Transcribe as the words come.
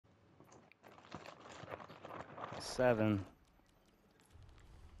7.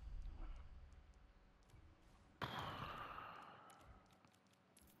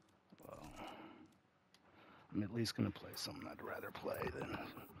 Well, I'm at least gonna play something I'd rather play than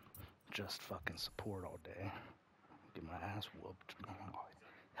just fucking support all day. Get my ass whooped.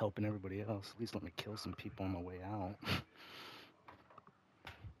 Helping everybody else. At least let me kill some people on my way out.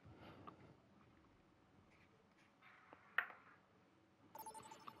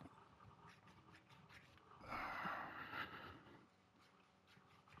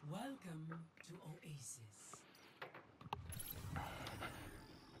 Welcome to Oasis.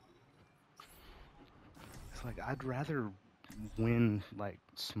 It's like I'd rather win like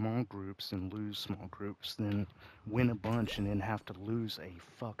small groups and lose small groups than win a bunch and then have to lose a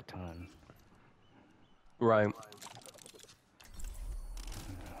fuck ton. Right.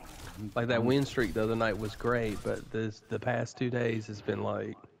 Like that win streak the other night was great, but the past 2 days has been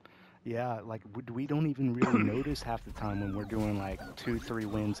like. Yeah, like we don't even really notice half the time when we're doing like 2-3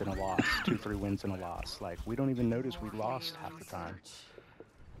 wins and a loss, 2-3 wins and a loss. Like we don't even notice we lost half the time.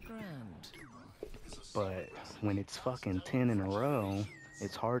 Grand. But when it's fucking 10 in a row,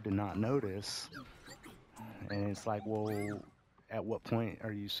 it's hard to not notice. And it's like, well, at what point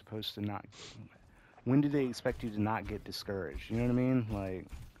are you supposed to not? When do they expect you to not get discouraged? You know what I mean? Like,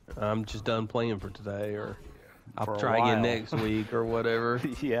 I'm just done playing for today, or for I'll a try again while. next week or whatever.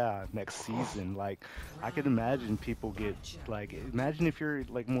 Yeah, next season. Like, I could imagine people get, like, imagine if you're,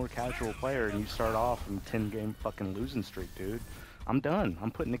 like, more casual player and you start off in 10-game fucking losing streak, dude. I'm done.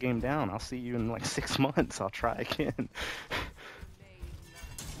 I'm putting the game down. I'll see you in, like, 6 months. I'll try again.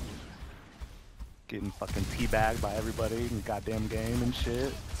 Getting fucking teabagged by everybody in the goddamn game and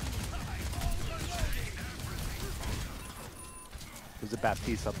shit. There's a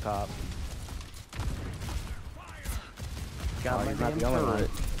Baptiste up top. Got my he's not damn the only one.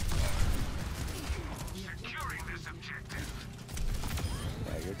 turret.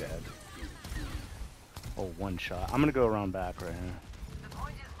 Yeah, you're dead. Oh, one shot. I'm gonna go around back right here.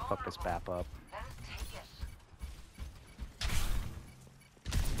 Fuck this Bap up.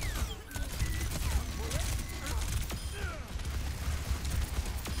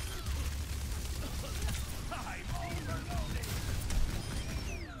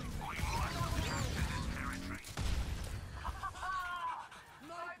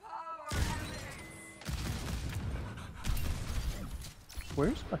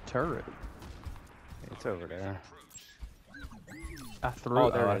 Where's my turret? It's over there. I threw Oh,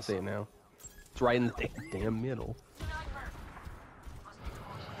 it. there it I is. see it now. It's right in the damn middle.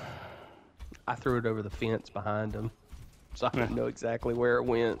 I threw it over the fence behind him, so I don't know exactly where it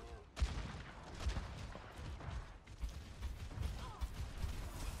went.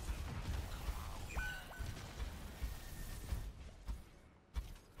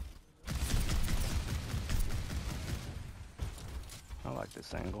 I like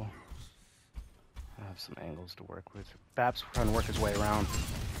this angle. I have some angles to work with. Bap's trying to work his way around.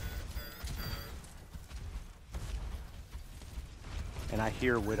 And I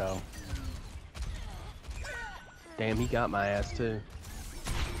hear Widow. Damn, he got my ass too.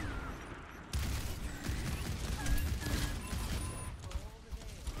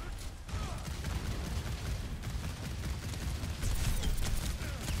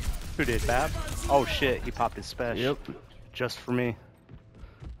 Who did, Bap? Oh shit, he popped his special. Yep. Just for me.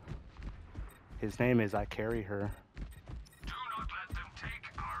 His name is I Carry Her.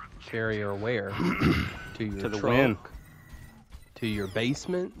 Carry her where? To your To the trunk? win. To your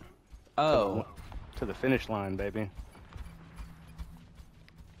basement? Oh. To the finish line, baby.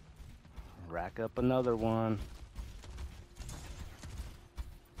 Rack up another one.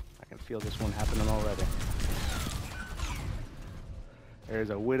 I can feel this one happening already.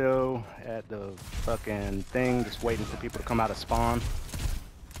 There's a Widow at the fucking thing, just waiting for people to come out of spawn.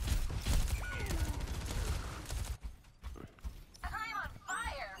 I'm on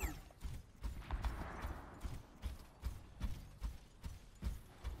fire.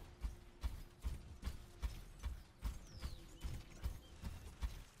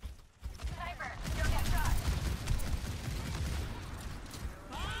 Sniper, you'll get shot.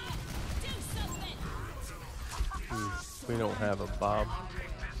 We don't have a Bob.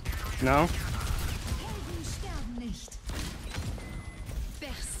 No? Helden sterben nicht.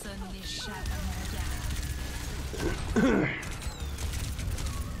 Personne n'échappe à mon regard.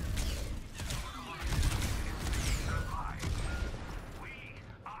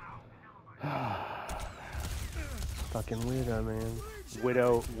 Fucking Widow, man.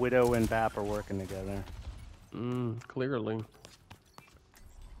 Widow and Bap are working together. Clearly.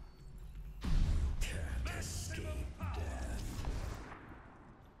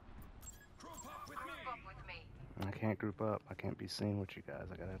 Group up with me. can't group up. I can't be seen with you guys.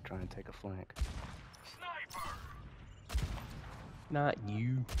 I gotta try and take a flank. Not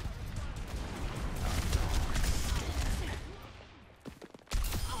you.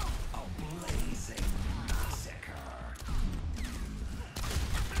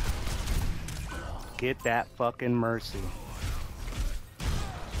 Get that fucking Mercy.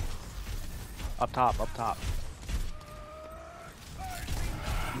 Up top, up top.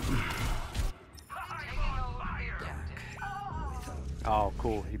 Oh,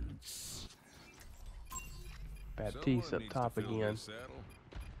 cool. He... Baptiste up top again.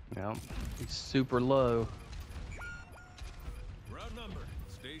 Yep. He's super low. Round number.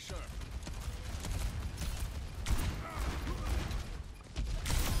 Stay sharp.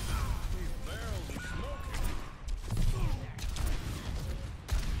 These barrels are smoking.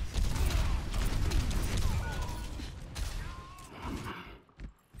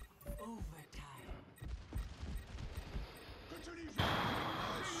 Overtime.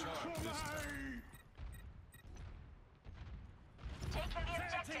 Sharp this time. Taking the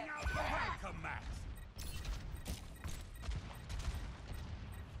objective.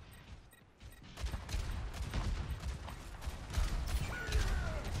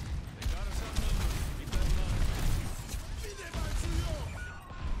 They got us outnumbered. Keep that in mind.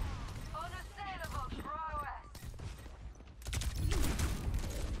 Unassailable prowess.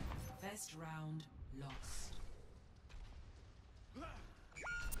 First round lost.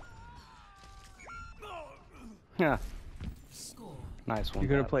 Yeah. Score. Nice one. You're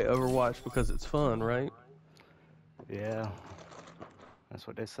gonna Bap. play Overwatch because it's fun, right? Yeah. That's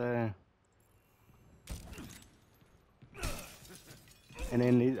what they say. And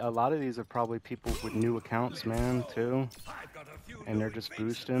then a lot of these are probably people with new accounts, man, too. And they're just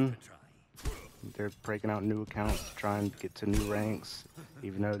boosting. They're breaking out new accounts, trying to get to new ranks,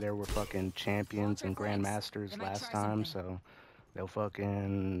 even though there were fucking champions and grandmasters last time. So they'll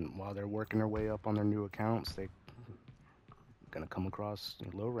fucking, while they're working their way up on their new accounts, they're gonna come across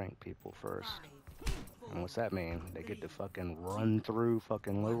low rank people first. And what's that mean? They get to fucking run through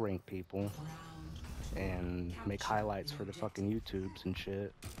fucking low rank people and make highlights for the fucking YouTubes and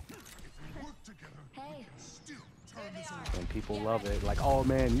shit. Hey, And people love it. Like, oh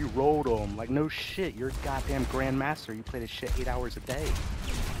man, you rolled them. Like, no shit, you're a goddamn grandmaster. You play this shit 8 hours a day.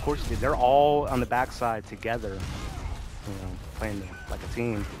 Of course you did. They're all on the backside together, you know, playing like a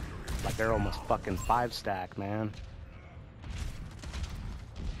team. Like they're almost fucking 5-stack, man.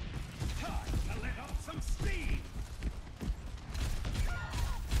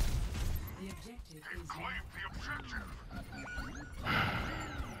 The objective is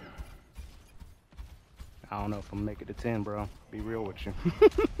I don't know if I'm gonna make it to 10, bro. Be real with you.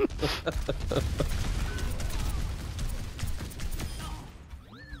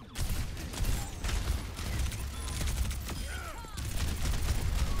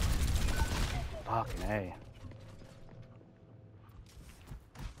 Fucking A.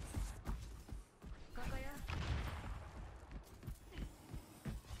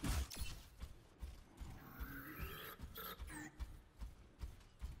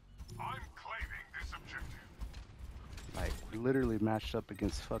 Like, we literally matched up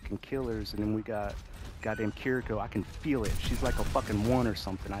against fucking killers, and then we got goddamn Kiriko. I can feel it. She's like a fucking 1 or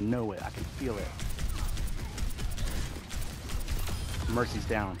something. I know it. I can feel it. Mercy's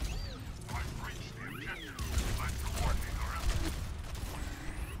down.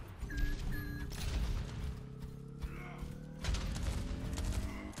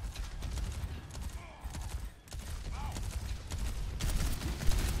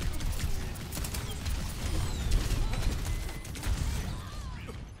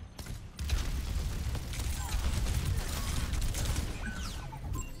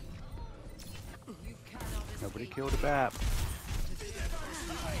 Nobody killed a BAP.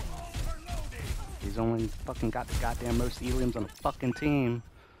 He's only fucking got the goddamn most Eliums on the fucking team.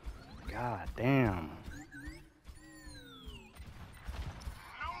 God damn.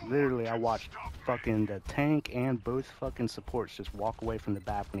 Literally, I watched fucking the tank and both fucking supports just walk away from the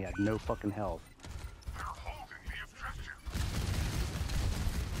BAP when he had no fucking health.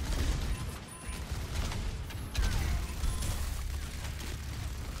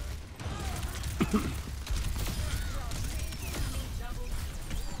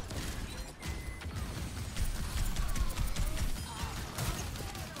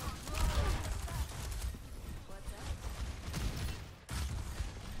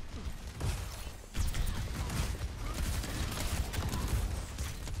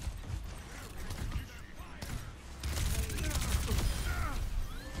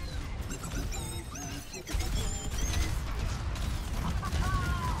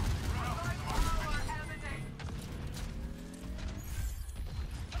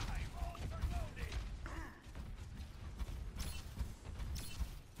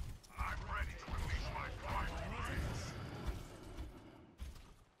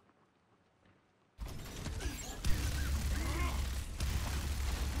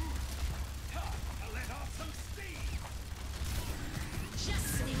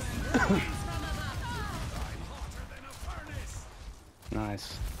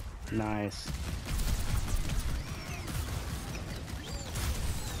 Nice. Nice.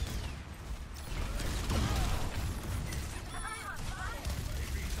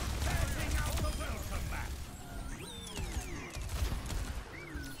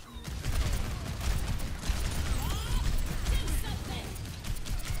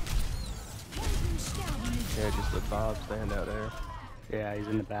 Yeah, just let Bob stand out there. Yeah, he's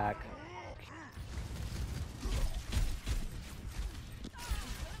in the back.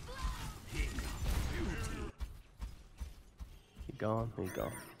 He gone? He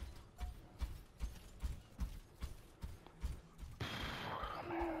gone.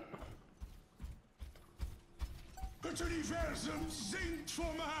 Het universum zingt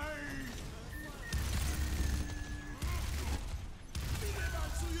voor mij.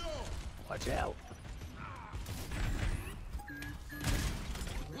 Watch out.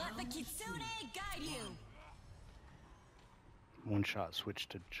 Let the kitsune guide you. One shot switch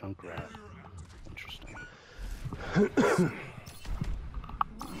to Junkrat. Interesting.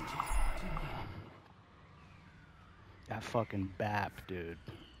 That fucking Bap, dude.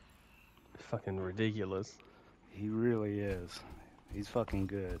 Fucking ridiculous. He really is. He's fucking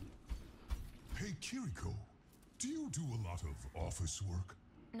good. Hey, Kiriko, do you do a lot of office work?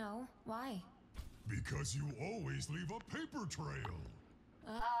 No, why? Because you always leave a paper trail.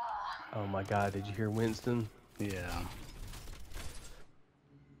 Oh my god, did you hear Winston? Yeah.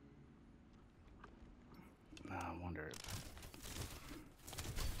 I wonder if...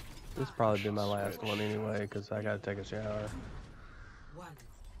 This will probably be my last one anyway, because I gotta take a shower. 1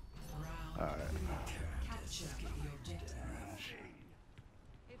 round. Alright. Capture the objective.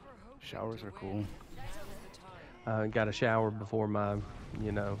 Showers are cool. Got a shower before my,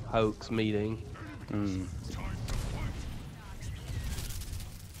 you know, hoax meeting. Mm.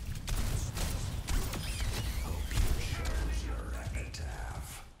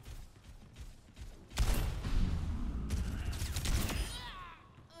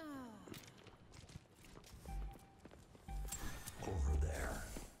 Over there.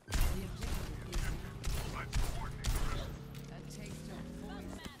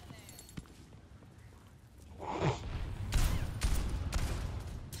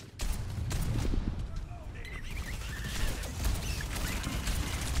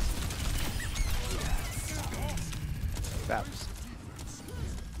 Baps.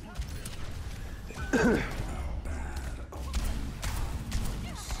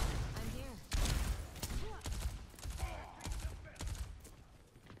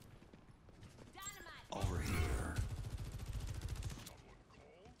 Over here.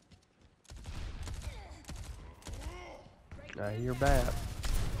 I hear Bap.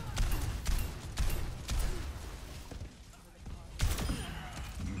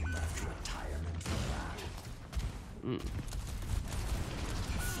 You left retirement for that. Mm.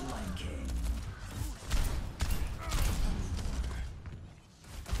 Flanking.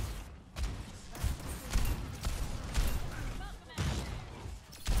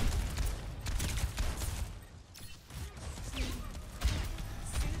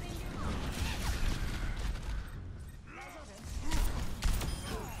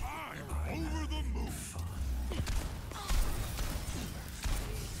 I'm over the moon.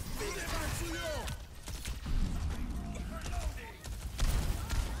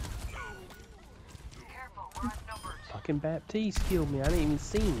 Fucking Baptiste killed me. I didn't even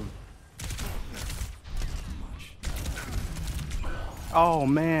see him. Oh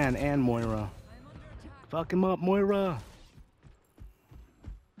man, and Moira. Fuck him up, Moira.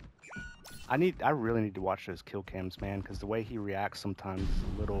 I really need to watch those kill cams, man, because the way he reacts sometimes is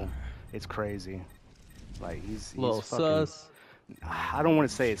a little, it's crazy. Like he's Little fucking, sus. I don't want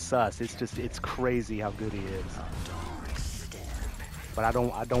to say it's sus. It's just it's crazy how good he is. But I don't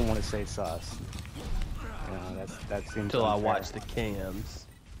want to say sus. You know, that seems Until I unfair. watch the cams.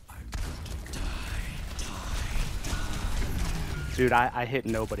 Dude, I hit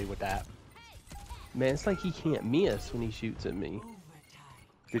nobody with that. Man, it's like he can't miss when he shoots at me.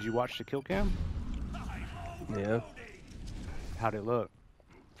 Did you watch the kill cam? Yeah. How'd it look?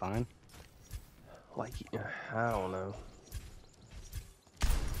 Fine. Like, I don't know.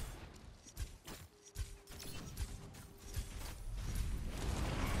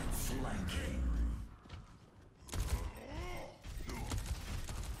 Flanking.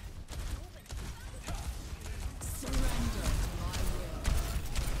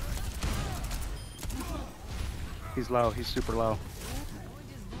 He's low. He's super low.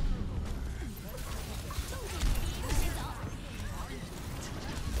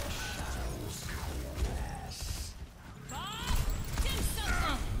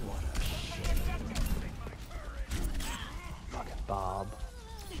 Fucking Bob.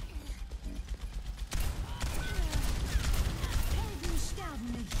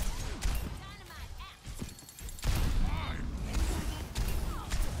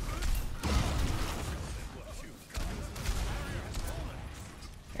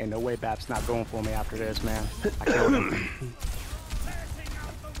 Ain't no way Bap's not going for me after this, man. I killed him.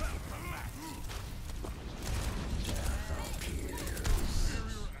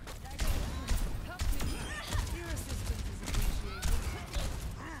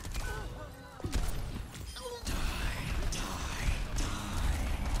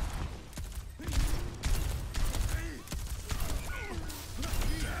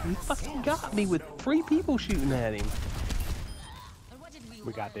 He fucking got me with 3 people shooting at him.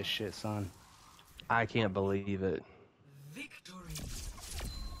 We got this shit, son. I can't believe it. Victory.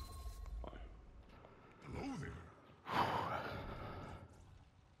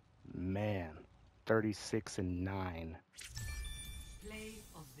 Man, 36-9. Play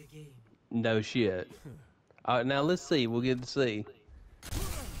of the game. No shit. Alright, now let's see. We'll get to see.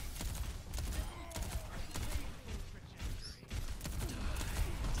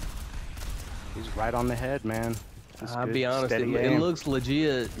 He's right on the head, man. That's I'll good, be honest, steady it aim. looks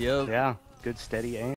legit. Yep. Yeah, good steady aim.